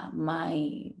me.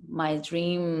 My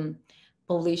dream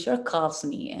publisher calls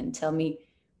me and tell me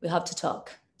we have to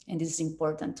talk, and this is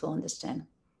important to understand.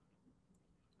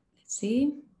 Let's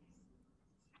see.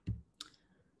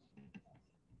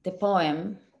 The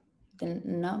poem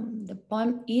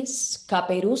is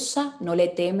Caperuza no le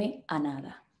teme a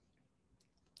nada.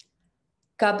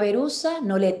 Caperuza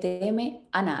no le teme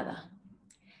a nada,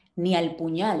 ni al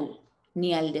puñal,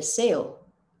 ni al deseo,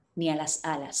 ni a las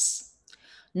alas.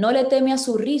 No le teme a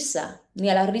su risa,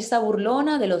 ni a la risa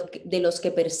burlona de los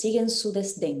que persiguen su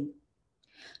desdén.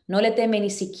 No le teme ni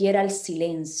siquiera al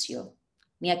silencio,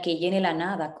 ni a que llene la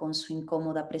nada con su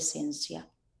incómoda presencia.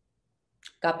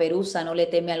 Caperuza no le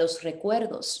teme a los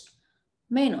recuerdos,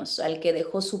 menos al que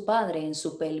dejó su padre en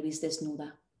su pelvis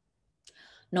desnuda.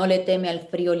 No le teme al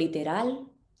frío literal,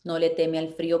 no le teme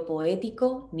al frío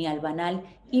poético, ni al banal,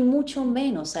 y mucho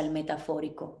menos al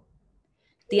metafórico.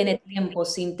 Tiene tiempo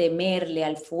sin temerle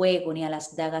al fuego ni a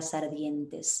las dagas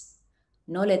ardientes.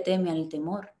 No le teme al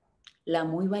temor, la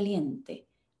muy valiente,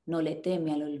 no le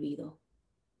teme al olvido.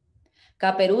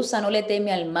 Caperuza no le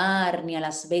teme al mar, ni a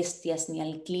las bestias, ni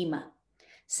al clima.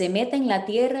 Se mete en la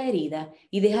tierra herida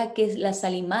y deja que las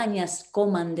alimañas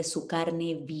coman de su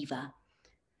carne viva.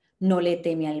 No le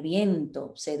teme al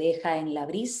viento, se deja en la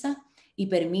brisa y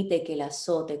permite que la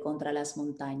azote contra las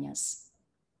montañas.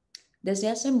 Desde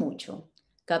hace mucho,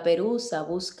 Caperuza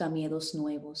busca miedos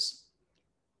nuevos.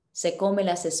 Se come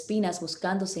las espinas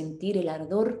buscando sentir el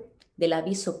ardor del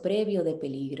aviso previo de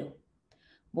peligro.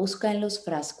 Busca en los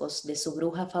frascos de su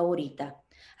bruja favorita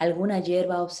alguna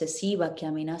hierba obsesiva que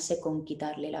amenace con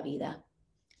quitarle la vida.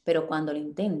 Pero cuando lo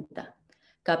intenta,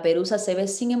 Caperuza se ve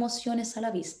sin emociones a la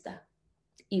vista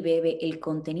y bebe el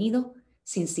contenido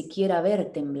sin siquiera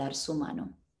ver temblar su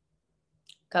mano.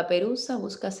 Caperuza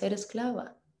busca ser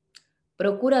esclava.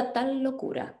 Procura tal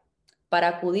locura para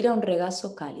acudir a un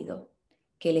regazo cálido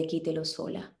que le quite lo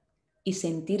sola y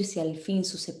sentirse al fin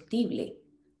susceptible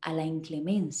a la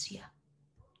inclemencia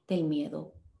del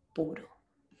miedo puro.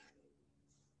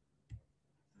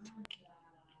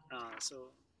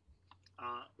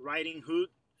 Riding Hood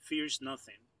fears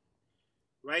nothing.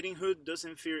 Riding Hood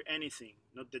doesn't fear anything,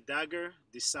 not the dagger,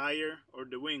 desire, or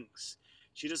the wings.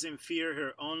 She doesn't fear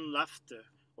her own laughter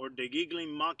or the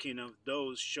giggling mocking of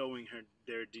those showing her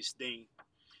their disdain.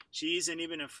 She isn't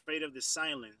even afraid of the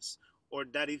silence or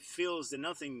that it fills the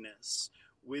nothingness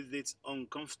with its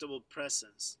uncomfortable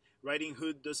presence. Riding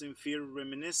Hood doesn't fear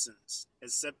reminiscence,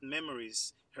 except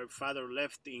memories her father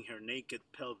left in her naked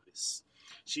pelvis.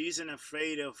 She isn't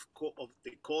afraid of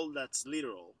the cold that's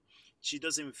literal. She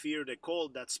doesn't fear the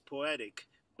cold that's poetic,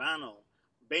 banal,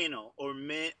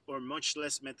 or much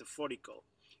less metaphorical.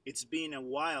 It's been a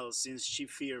while since she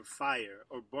feared fire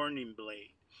or burning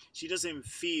blade. She doesn't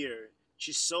fear.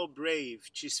 She's so brave.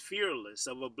 She's fearless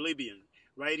of oblivion.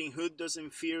 Riding Hood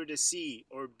doesn't fear the sea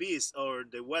or beast or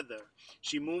the weather.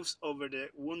 She moves over the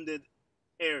wounded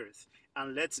earth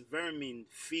and lets vermin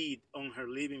feed on her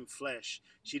living flesh.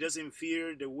 She doesn't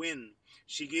fear the wind.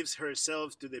 She gives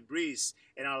herself to the breeze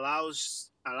and allows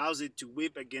it to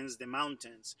whip against the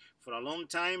mountains. For a long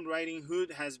time, Riding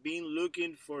Hood has been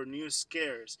looking for new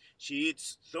scares. She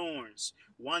eats thorns,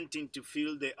 wanting to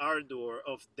feel the ardor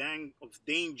of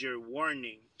danger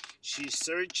warning. She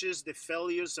searches the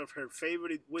failures of her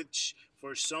favorite witch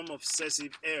for some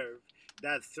obsessive herb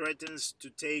that threatens to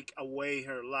take away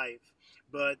her life.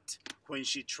 But when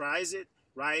she tries it,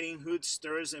 Riding Hood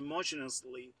stirs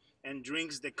emotionlessly and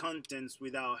drinks the contents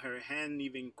without her hand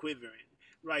even quivering.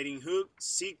 Riding Hood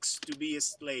seeks to be a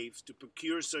slave, to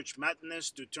procure such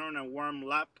madness, to turn a warm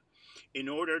lap in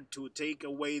order to take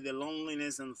away the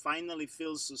loneliness and finally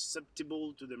feel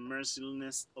susceptible to the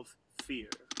mercilessness of fear.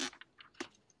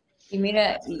 Y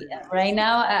mira, right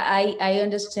now I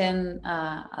understand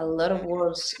a lot of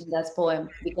words in that poem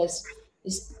because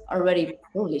it's already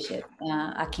published.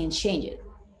 I can't change it.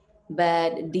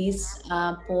 But this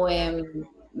poem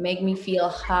make me feel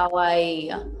how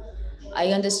I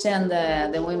understand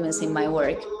the women's in my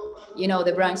work. You know,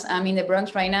 the Bronx. I'm in the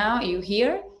Bronx right now. You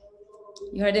hear?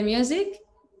 You heard the music?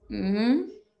 Mm-hmm.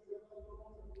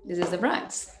 This is the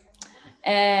Bronx,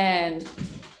 and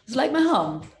it's like my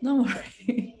home. Don't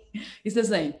worry, it's the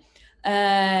same.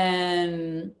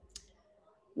 And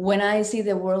when I see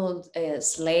the world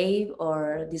as slave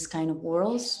or this kind of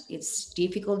worlds, it's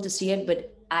difficult to see it,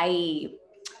 but I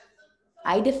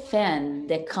defend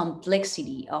the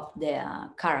complexity of the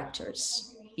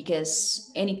characters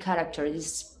because any character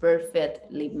is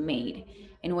perfectly made.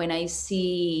 And when I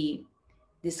see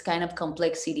this kind of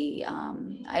complexity,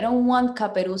 I don't want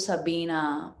Caperuza being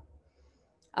a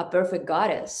perfect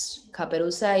goddess.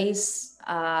 Caperuza is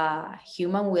a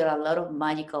human with a lot of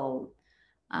magical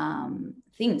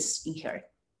things in her.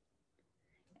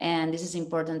 And this is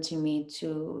important to me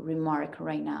to remark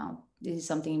right now. This is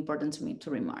something important to me to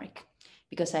remark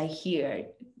because I hear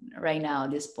right now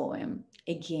this poem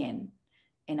again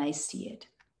and I see it.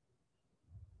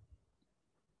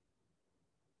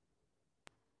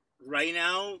 Right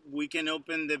now, we can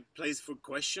open the place for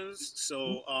questions.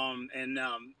 So,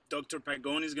 Dr.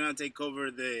 Pagone is gonna take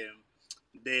over the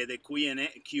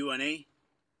Q&A.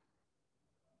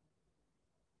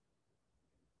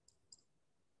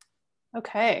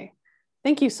 Okay,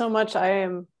 thank you so much. I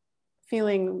am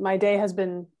feeling my day has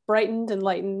been brightened and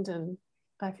lightened, and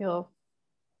I feel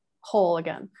whole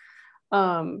again.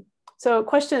 So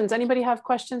questions, anybody have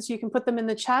questions? You can put them in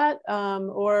the chat,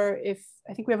 or if,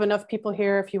 I think we have enough people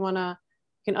here, if you wanna,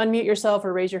 you can unmute yourself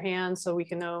or raise your hand so we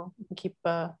can know, we can keep,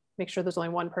 make sure there's only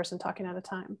one person talking at a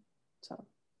time. So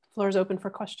floor is open for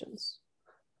questions.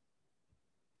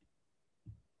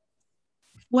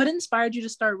 What inspired you to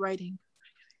start writing?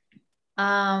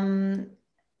 I'm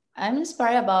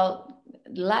inspired about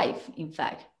life, in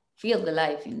fact, feel the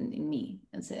life in me,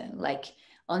 and so, like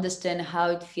understand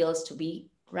how it feels to be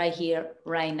right here,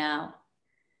 right now,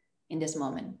 in this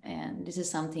moment. And this is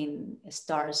something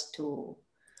starts to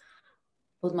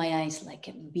put my eyes like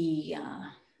be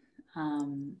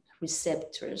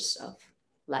receptors of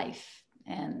life.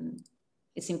 And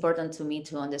it's important to me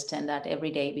to understand that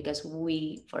every day, because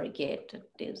we forget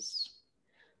this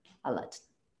a lot.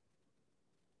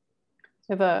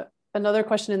 I have another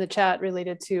question in the chat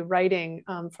related to writing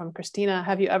from Christina.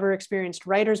 Have you ever experienced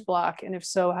writer's block? And if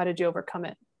so, how did you overcome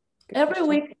it? Every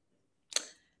week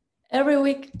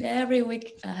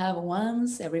I have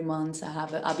once, every month I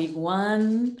have a big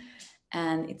one,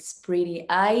 and it's pretty.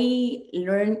 I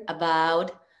learned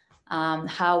about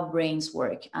how brains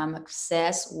work. I'm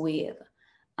obsessed with,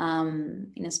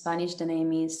 in Spanish, the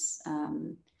name is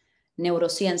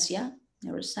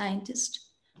neuroscientist.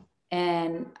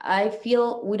 And I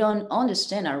feel we don't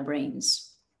understand our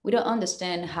brains. We don't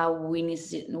understand how we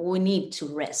need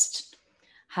to rest,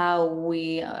 how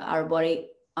our body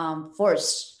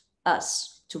force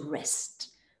us to rest,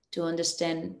 to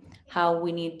understand how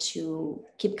we need to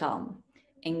keep calm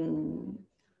and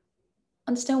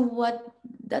understand what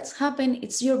that's happened.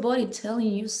 It's your body telling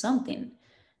you something.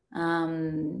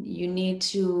 You need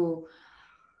to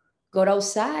go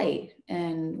outside,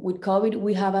 and with COVID,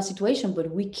 we have a situation, but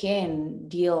we can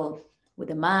deal with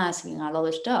the mask and all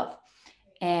other stuff.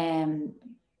 And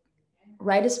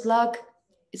writer's block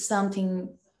is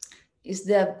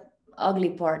the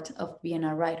ugly part of being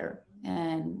a writer.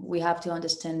 And we have to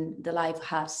understand the life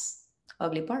has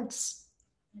ugly parts.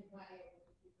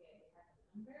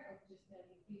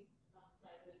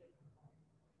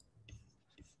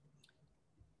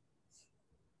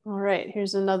 All right,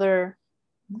 here's another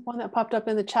one that popped up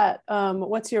in the chat.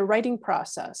 What's your writing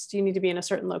process? Do you need to be in a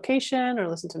certain location or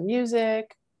listen to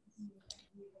music?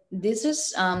 This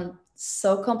is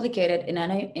so complicated, and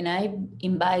I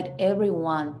invite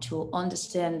everyone to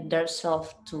understand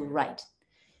themselves to write.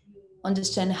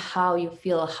 Understand how you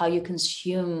feel, how you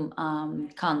consume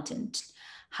content,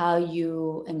 how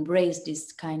you embrace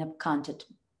this kind of content.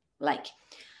 Like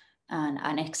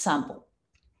an example,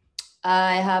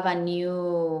 I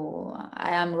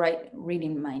am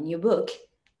reading my new book,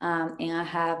 and I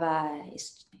have a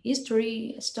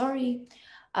story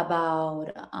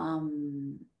about,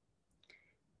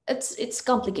 it's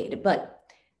complicated, but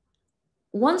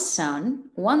one son,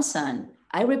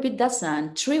 I repeat that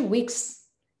son 3 weeks.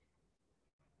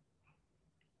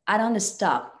 I don't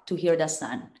stop to hear that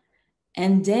son.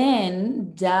 And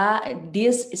then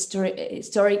this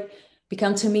story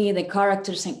become to me the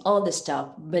characters and all the stuff,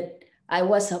 but I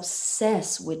was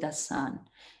obsessed with that song.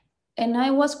 And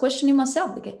I was questioning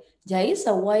myself, okay,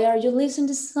 Yaissa, why are you listening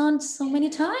to this song so many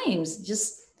times?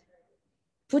 Just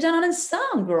put it on a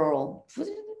song, girl.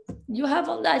 You have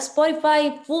a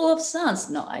Spotify full of songs.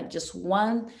 No, I just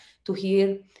want to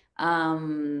hear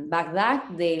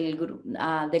back.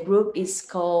 The group is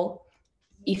called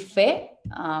Ife,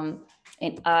 and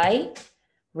I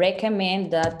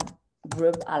recommend that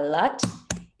group a lot.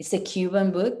 It's a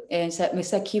Cuban book,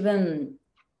 it's a Cuban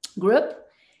group,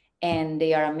 and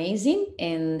they are amazing.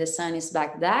 And the song is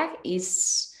back.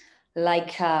 It's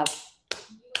like a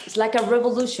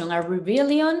revolution, a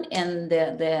rebellion, and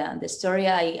the story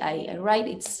I write,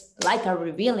 it's like a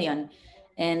rebellion,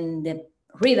 and the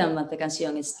rhythm of the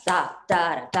canción is ta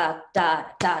ta ta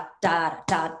ta ta ta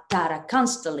ta ta,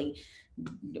 constantly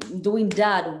doing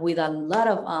that with a lot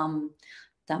of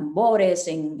tambores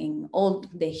and all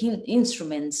the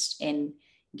instruments, and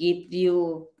give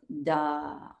you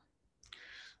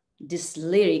these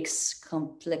lyrics,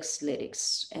 complex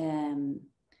lyrics.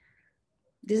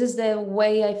 This is the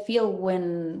way I feel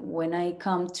when I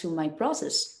come to my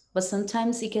process. But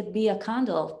sometimes it could be a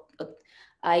candle.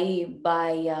 I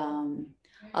buy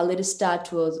a little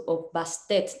statue of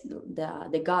Bastet,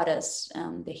 the goddess,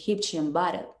 the Egyptian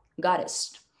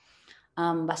goddess.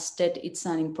 Bastet, it's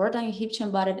an important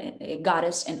Egyptian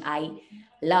goddess, and I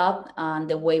love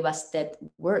the way Bastet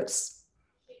works.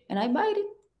 And I buy it,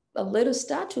 a little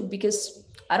statue, because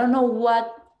I don't know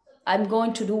what I'm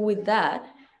going to do with that.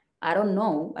 I don't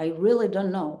know. I really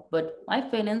don't know. But my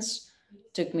feelings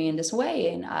took me in this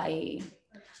way, and I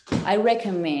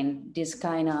recommend this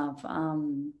kind of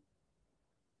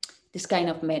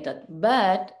method.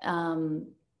 But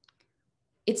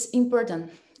it's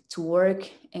important to work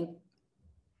and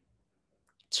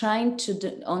trying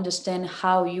to understand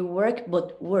how you work,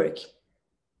 but work.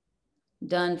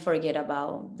 Don't forget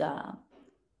about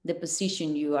the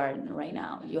position you are in right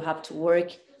now. You have to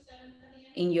work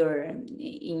in your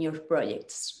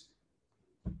projects.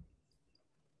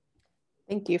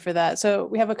 Thank you for that. So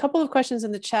we have a couple of questions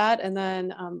in the chat, and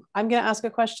then I'm going to ask a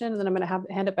question, and then I'm going to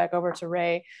hand it back over to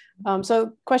Rey.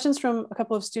 So questions from a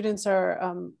couple of students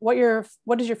are, what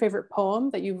is your favorite poem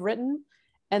that you've written?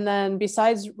 And then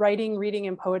besides writing, reading,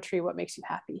 and poetry, what makes you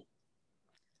happy?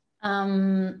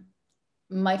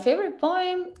 My favorite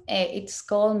poem, it's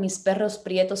called Mis perros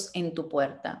prietos en tu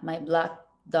puerta, my black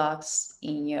dogs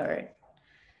in your,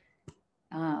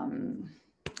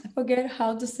 I forget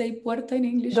how to say puerta in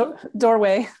English.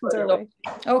 Doorway.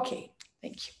 Okay,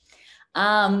 thank you.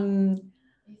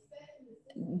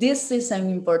 This is an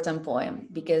important poem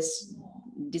because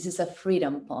this is a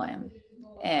freedom poem,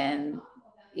 and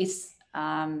it's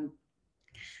a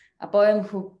poem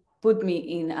who put me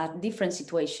in a different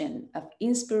situation of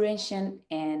inspiration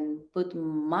and put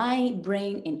my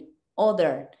brain in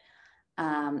other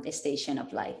station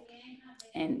of life.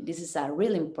 And this is a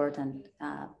really important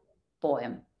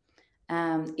poem.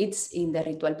 It's in the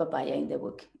Ritual Papaya in the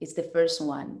book. It's the first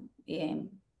one.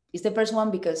 It's the first one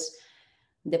because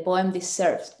the poem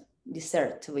deserved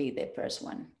to be the first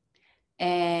one.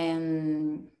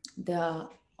 And the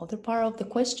other part of the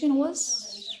question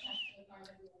was?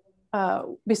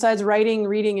 Besides writing,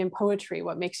 reading, and poetry,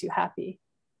 what makes you happy?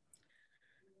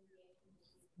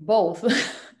 Both,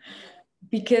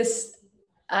 because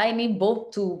I need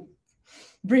both to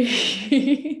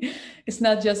breathe. It's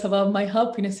not just about my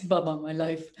happiness, it's about my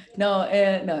life. No,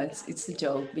 it's a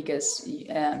joke because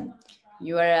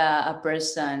you are a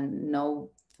person, no,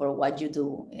 for what you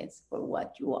do, it's for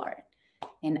what you are.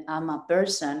 And I'm a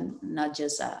person, not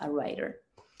just a writer.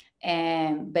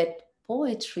 But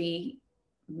poetry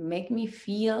make me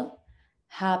feel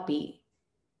happy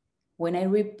when I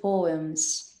read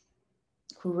poems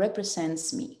who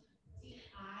represents me,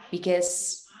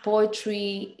 because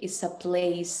poetry is a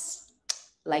place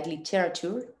like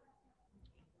literature.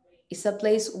 It's a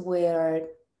place where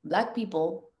Black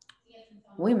people,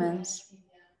 women,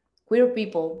 queer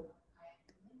people,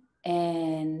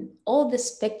 and all the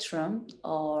spectrum,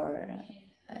 or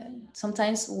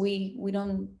sometimes we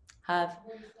don't have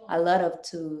a lot of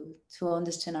to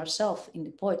understand ourselves in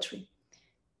the poetry,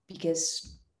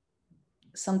 because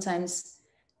sometimes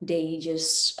they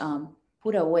just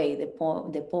put away the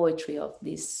poetry of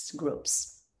these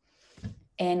groups.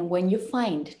 And when you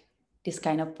find this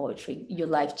kind of poetry, your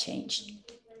life changed.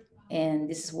 And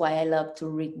this is why I love to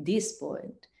read this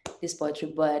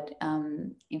poetry. But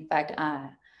in fact,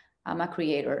 I'm a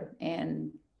creator,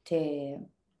 and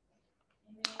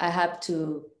I have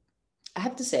to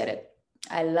say it.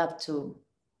 I love to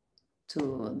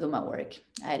do my work.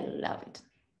 I love it.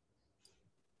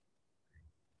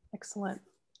 Excellent.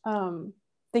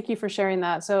 Thank you for sharing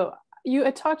that. So you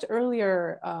had talked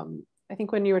earlier, I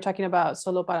think when you were talking about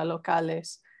Solo para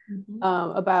Locales,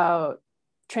 about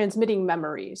transmitting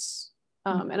memories.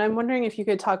 And I'm wondering if you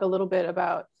could talk a little bit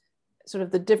about sort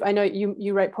of I know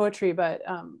you write poetry, but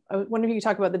I was wondering if you could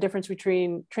talk about the difference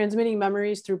between transmitting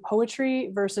memories through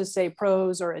poetry versus, say,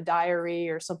 prose or a diary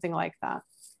or something like that.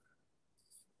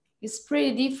 It's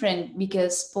pretty different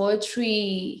because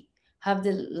poetry have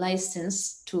the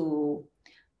license to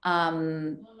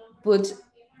put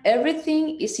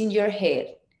everything is in your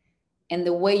head and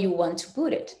the way you want to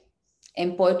put it.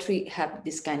 And poetry have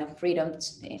this kind of freedom,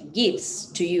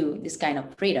 gives to you this kind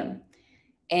of freedom.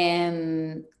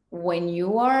 And when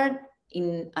you are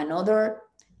in another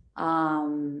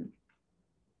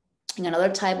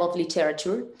type of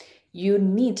literature, you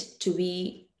need to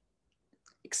be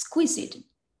exquisite,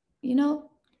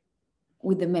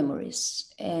 with the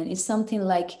memories. And it's something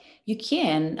like you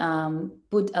can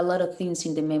put a lot of things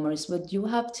in the memories, but you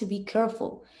have to be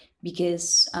careful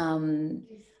because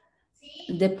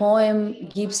the poem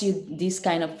gives you this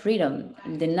kind of freedom.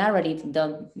 The narrative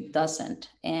doesn't.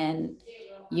 And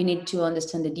you need to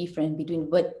understand the difference between,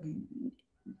 but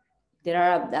there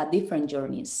are different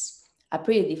journeys,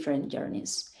 pretty different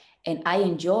journeys. And I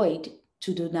enjoyed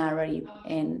to do narrative.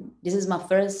 And this is my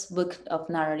first book of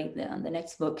narrative, the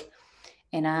next book.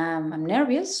 And I'm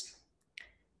nervous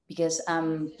because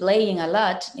I'm playing a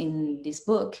lot in this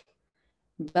book,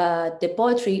 but the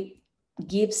poetry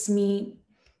gives me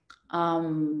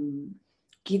the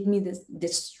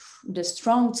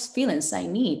strong feelings I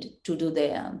need to do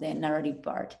the narrative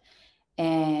part.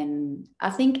 And I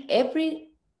think every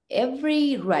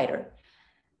writer,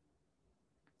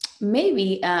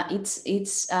 maybe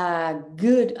it's a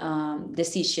good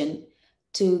decision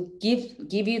to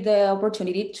give you the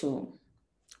opportunity to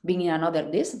being in another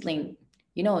discipline,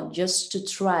 just to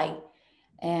try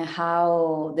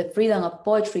how the freedom of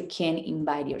poetry can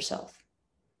invite yourself.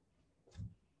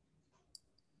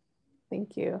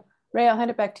 Thank you. Ray, I'll hand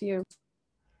it back to you.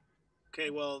 Okay,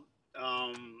 well,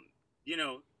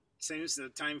 since the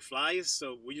time flies,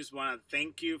 so we just want to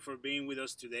thank you for being with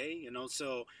us today, and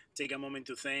also take a moment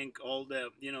to thank all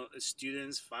the,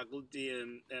 students, faculty,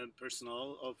 and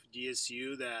personnel of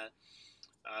GSU that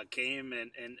came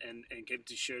and came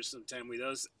to share some time with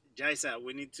us. Yaissa,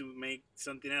 we need to make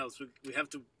something else. We have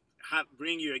to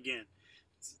bring you again.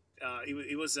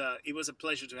 It was a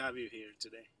pleasure to have you here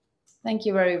today. Thank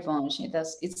you very much.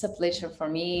 It's a pleasure for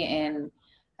me, and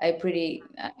I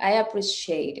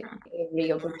appreciate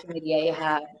every opportunity I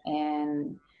have.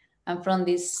 And I'm from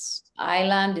this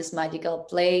island, this magical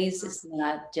place. It's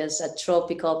not just a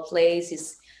tropical place.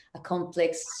 It's a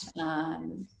complex.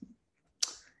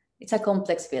 It's a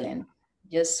complex feeling.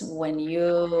 Just when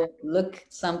you look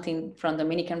something from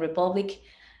Dominican Republic,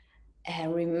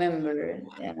 and remember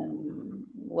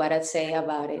what I say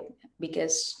about it,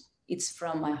 because it's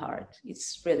from my heart.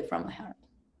 It's really from my heart.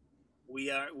 We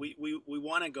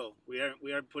want to go. We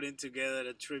are putting together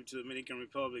a trip to Dominican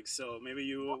Republic. So maybe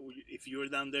if you're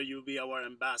down there, you'll be our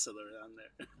ambassador down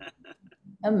there.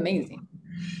 Amazing.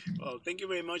 Well, thank you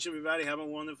very much, everybody. Have a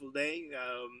wonderful day.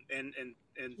 And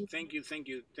thank you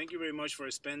very much for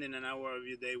spending an hour of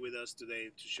your day with us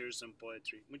today to share some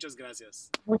poetry. Muchas gracias.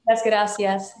 Muchas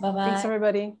gracias. Bye bye. Thanks,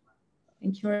 everybody.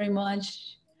 Thank you very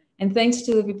much. And thanks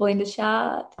to the people in the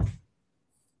chat.